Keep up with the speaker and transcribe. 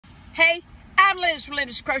Hey, I'm Liz from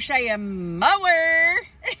Linda's Crochet and Mower.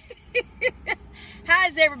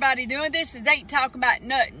 How's everybody doing? This is Ain't Talking About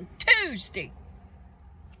Nothing Tuesday.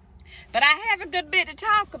 But I have a good bit to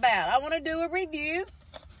talk about. I want to do a review.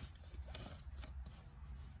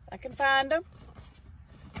 I can find them.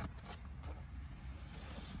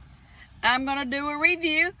 I'm going to do a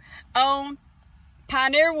review on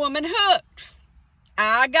Pioneer Woman hooks.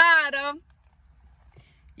 I got them.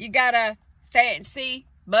 You got a fancy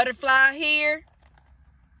butterfly here.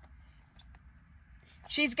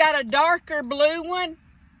 She's got a darker blue one,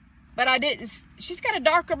 but I didn't. She's got a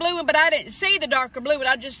darker blue one, but I didn't see the darker blue one.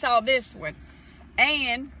 I just saw this one.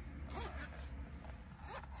 And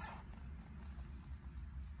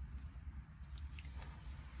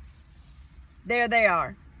there they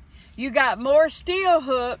are. You got more steel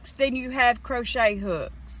hooks than you have crochet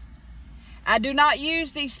hooks. I do not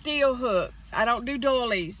use these steel hooks. I don't do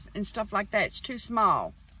doilies and stuff like that. It's too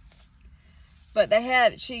small. But they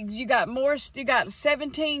have, you got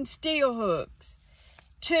 17 steel hooks.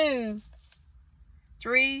 2,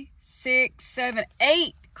 3, 6, 7,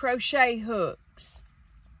 8 crochet hooks.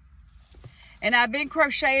 And I've been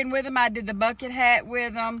crocheting with them. I did the bucket hat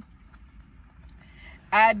with them.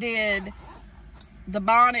 I did the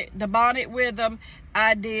bonnet with them.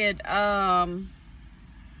 I did,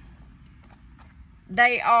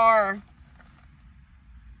 they are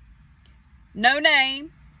no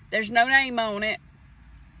name. There's no name on it.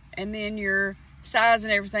 And then your size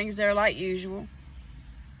and everything is there like usual.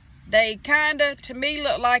 They kind of, to me,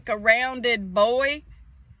 look like a rounded boy.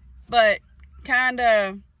 But kind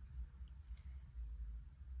of,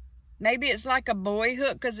 maybe it's like a boy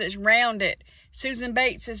hook because it's rounded. Susan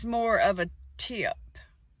Bates is more of a tip.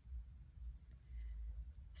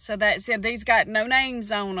 So that's it. These got no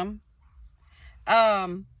names on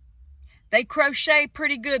them. They crochet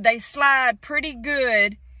pretty good. They slide pretty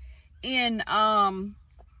good in,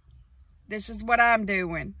 this is what I'm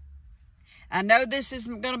doing. I know this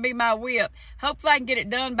isn't going to be my whip. Hopefully I can get it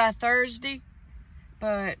done by Thursday.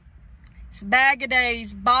 But it's Bag of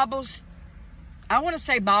Days bobbles. I want to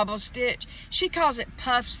say bobble stitch. She calls it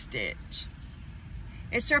puff stitch.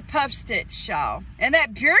 It's her puff stitch shawl. Isn't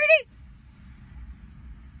that pretty?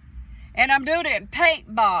 And I'm doing it in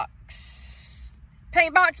paint box.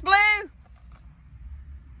 Paint box blue.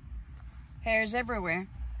 Hairs everywhere.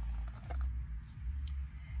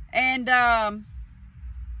 And I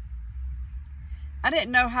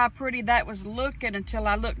didn't know how pretty that was looking until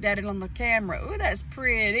I looked at it on the camera. Ooh, that's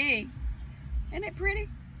pretty. Isn't it pretty?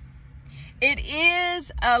 It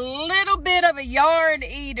is a little bit of a yarn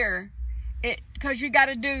eater. Because you got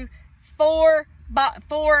to do four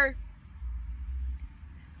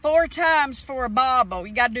times for a bobble.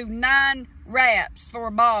 You got to do 9 wraps for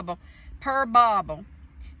a bobble, per bobble.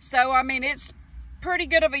 So, I mean, it's pretty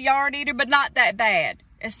good of a yarn eater, but not that bad.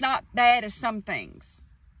 It's not bad as some things.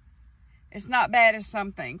 It's not bad as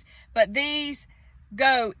some things. But these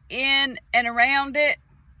go in and around it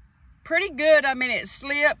pretty good. I mean, it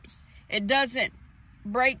slips. It doesn't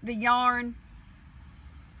break the yarn.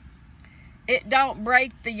 It don't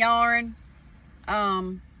break the yarn.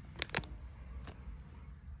 I'm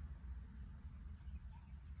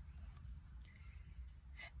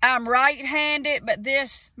right-handed, but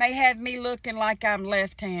this may have me looking like I'm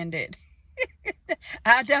left-handed.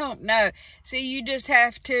 I don't know. See, you just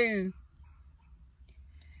have to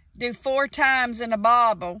do 4 times in a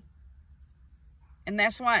bobble. And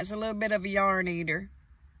that's why it's a little bit of a yarn eater.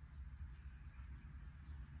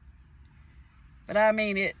 But I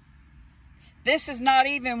mean, this is not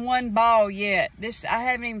even one ball yet. I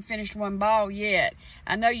haven't even finished one ball yet.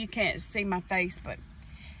 I know you can't see my face, but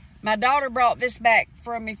my daughter brought this back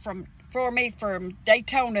for me from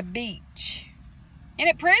Daytona Beach. Isn't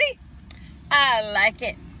it pretty? I like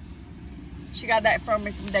it. She got that from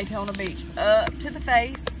me from Daytona Beach. Up to the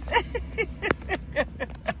face.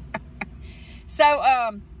 So,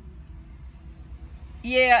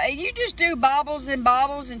 yeah, and you just do bobbles and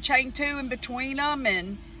bobbles and chain 2 in between them.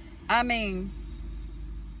 And, I mean,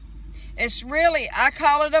 it's really, I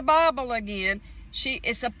call it a bobble again.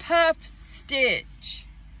 It's a puff stitch.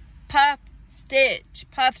 Puff stitch.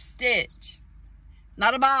 Puff stitch.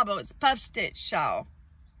 Not a bobble, it's puff stitch shawl.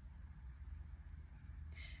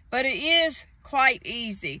 But it is quite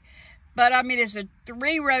easy. But, I mean, it's a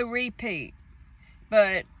 3-row repeat.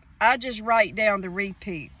 But I just write down the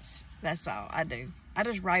repeats. That's all I do. I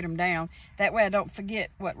just write them down. That way I don't forget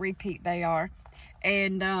what repeat they are.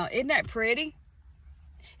 And isn't that pretty?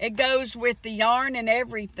 It goes with the yarn and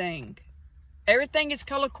everything. Everything is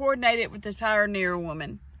color coordinated with this Pioneer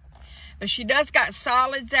Woman. But she does got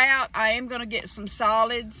solids out. I am going to get some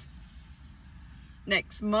solids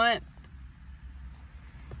next month.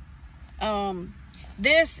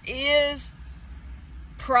 This is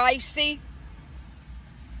pricey,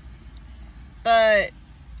 but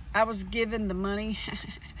I was given the money,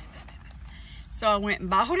 so I went and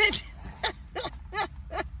bought it.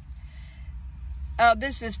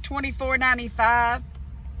 This is $24.95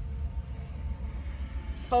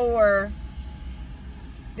 for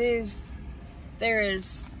this. There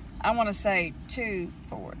is, I want to say 2,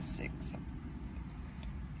 4, 6.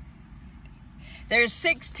 There's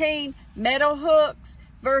 16 metal hooks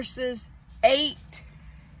versus 8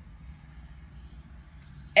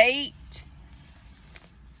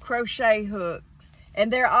 crochet hooks.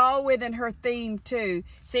 And they're all within her theme too.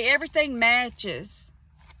 See, everything matches.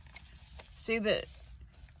 See that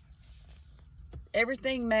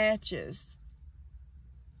everything matches.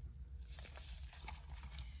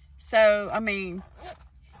 So, I mean,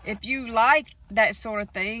 if you like that sort of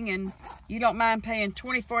thing and you don't mind paying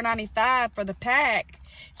 $24.95 for the pack,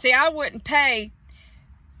 see, I wouldn't pay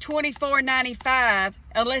 $24.95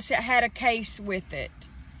 unless it had a case with it.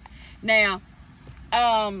 Now,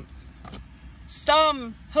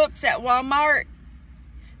 some hooks at Walmart,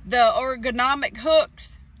 the ergonomic hooks,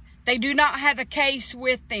 they do not have a case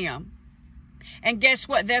with them. And guess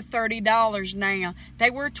what? They're $30 now. They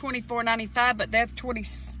were $24.95, but they're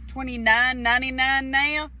 $29.99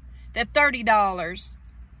 now. They're $30.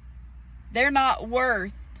 They're not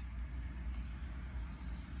worth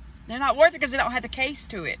it because they don't have the case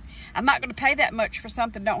to it. I'm not going to pay that much for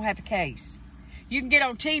something that don't have the case. You can get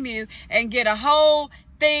on Temu and get a whole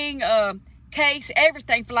thing of case,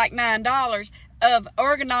 everything for like $9 of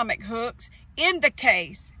ergonomic hooks in the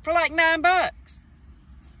case for like $9.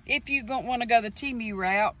 If you don't want to go the Temu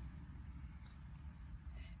route.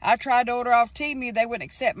 I tried to order off Temu, they wouldn't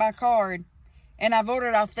accept my card. And I've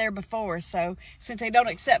ordered off there before. So since they don't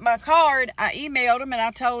accept my card, I emailed them and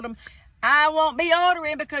I told them, I won't be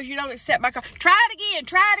ordering because you don't accept my card. Try it again,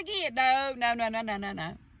 try it again.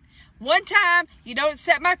 No. One time, you don't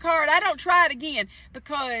accept my card, I don't try it again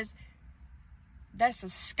because that's a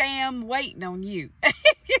scam waiting on you.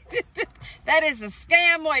 That is a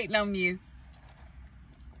scam waiting on you.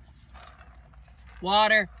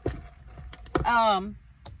 Water. I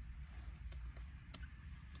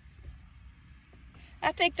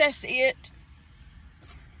think that's it.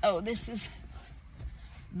 Oh, this is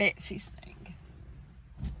Betsy's thing.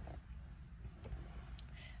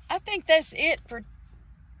 I think that's it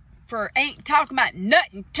for Ain't Talking About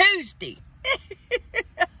Nothing Tuesday.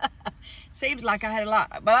 Seems like I had a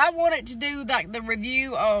lot, but I wanted to do like the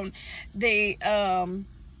review on the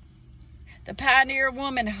Pioneer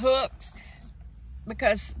Woman hooks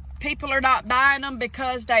because people are not buying them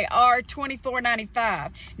because they are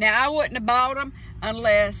 $24.95. Now, I wouldn't have bought them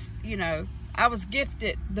unless, you know, I was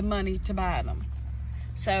gifted the money to buy them.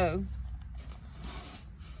 So,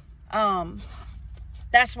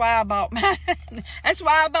 that's why I bought mine. That's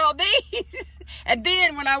why I bought these. And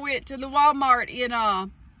then when I went to the Walmart in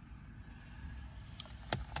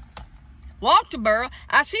Walterboro,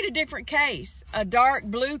 I seen a different case. A dark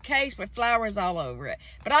blue case with flowers all over it.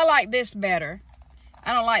 But I like this better.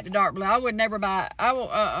 I don't like the dark blue. I would never buy it. I will,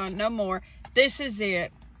 no more. This is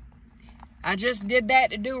it. I just did that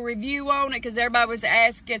to do a review on it because everybody was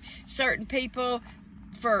asking certain people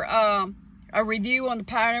for a review on the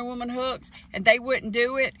Pioneer Woman hooks, and they wouldn't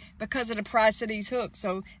do it because of the price of these hooks.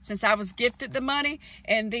 So since I was gifted the money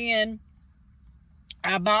and then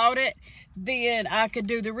I bought it, then I could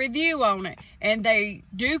do the review on it. And they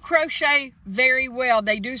do crochet very well.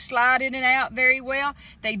 They do slide in and out very well.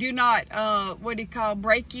 They do not, what do you call,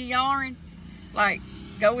 break your yarn? Like,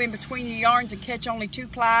 go in between your yarns and catch only 2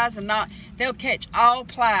 plies and not, they'll catch all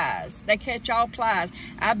plies. They catch all plies.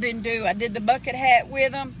 I did the bucket hat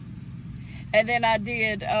with them. And then I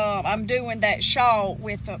did, I'm doing that shawl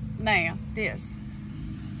with now,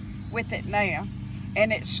 with it now.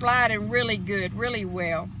 And it's sliding really good, really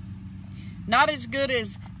well. Not as good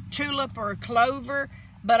as tulip or clover,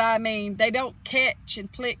 but I mean, they don't catch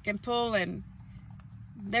and plick and pull, and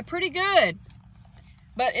they're pretty good.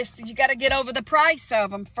 But you got to get over the price of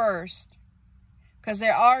them first, because they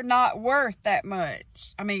are not worth that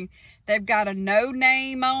much. I mean, they've got a no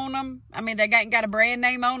name on them. I mean, they ain't got a brand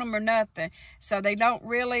name on them or nothing. So they don't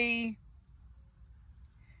really.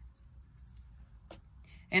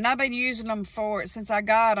 And I've been using them since I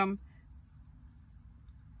got them.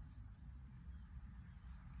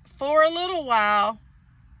 For a little while.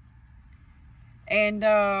 And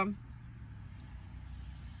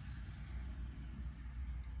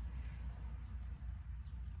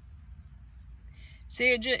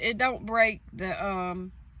see, it don't break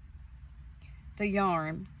the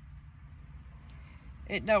yarn.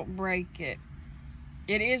 it don't break it.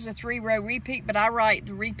 It is a 3-row repeat, but I write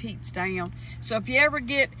the repeats down. So if you ever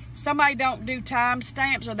get somebody don't do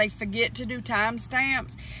timestamps or they forget to do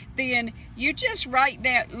timestamps, then you just write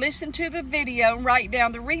down, listen to the video and write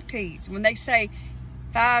down the repeats. When they say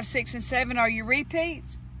 5, 6, and 7 are your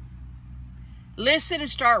repeats, listen and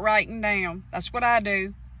start writing down. That's what I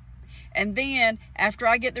do. And then after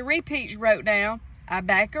I get the repeats wrote down, I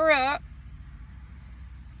back her up.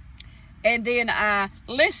 And then I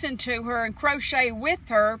listen to her and crochet with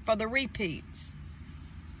her for the repeats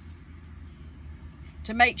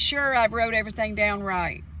to make sure I've wrote everything down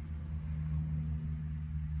right.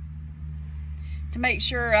 To make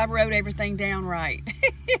sure I wrote everything down right.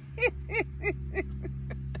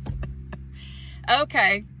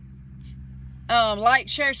 Okay. Like,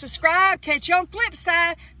 share, subscribe. Catch you on flip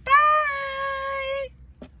side.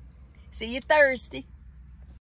 Bye. See you Thursday.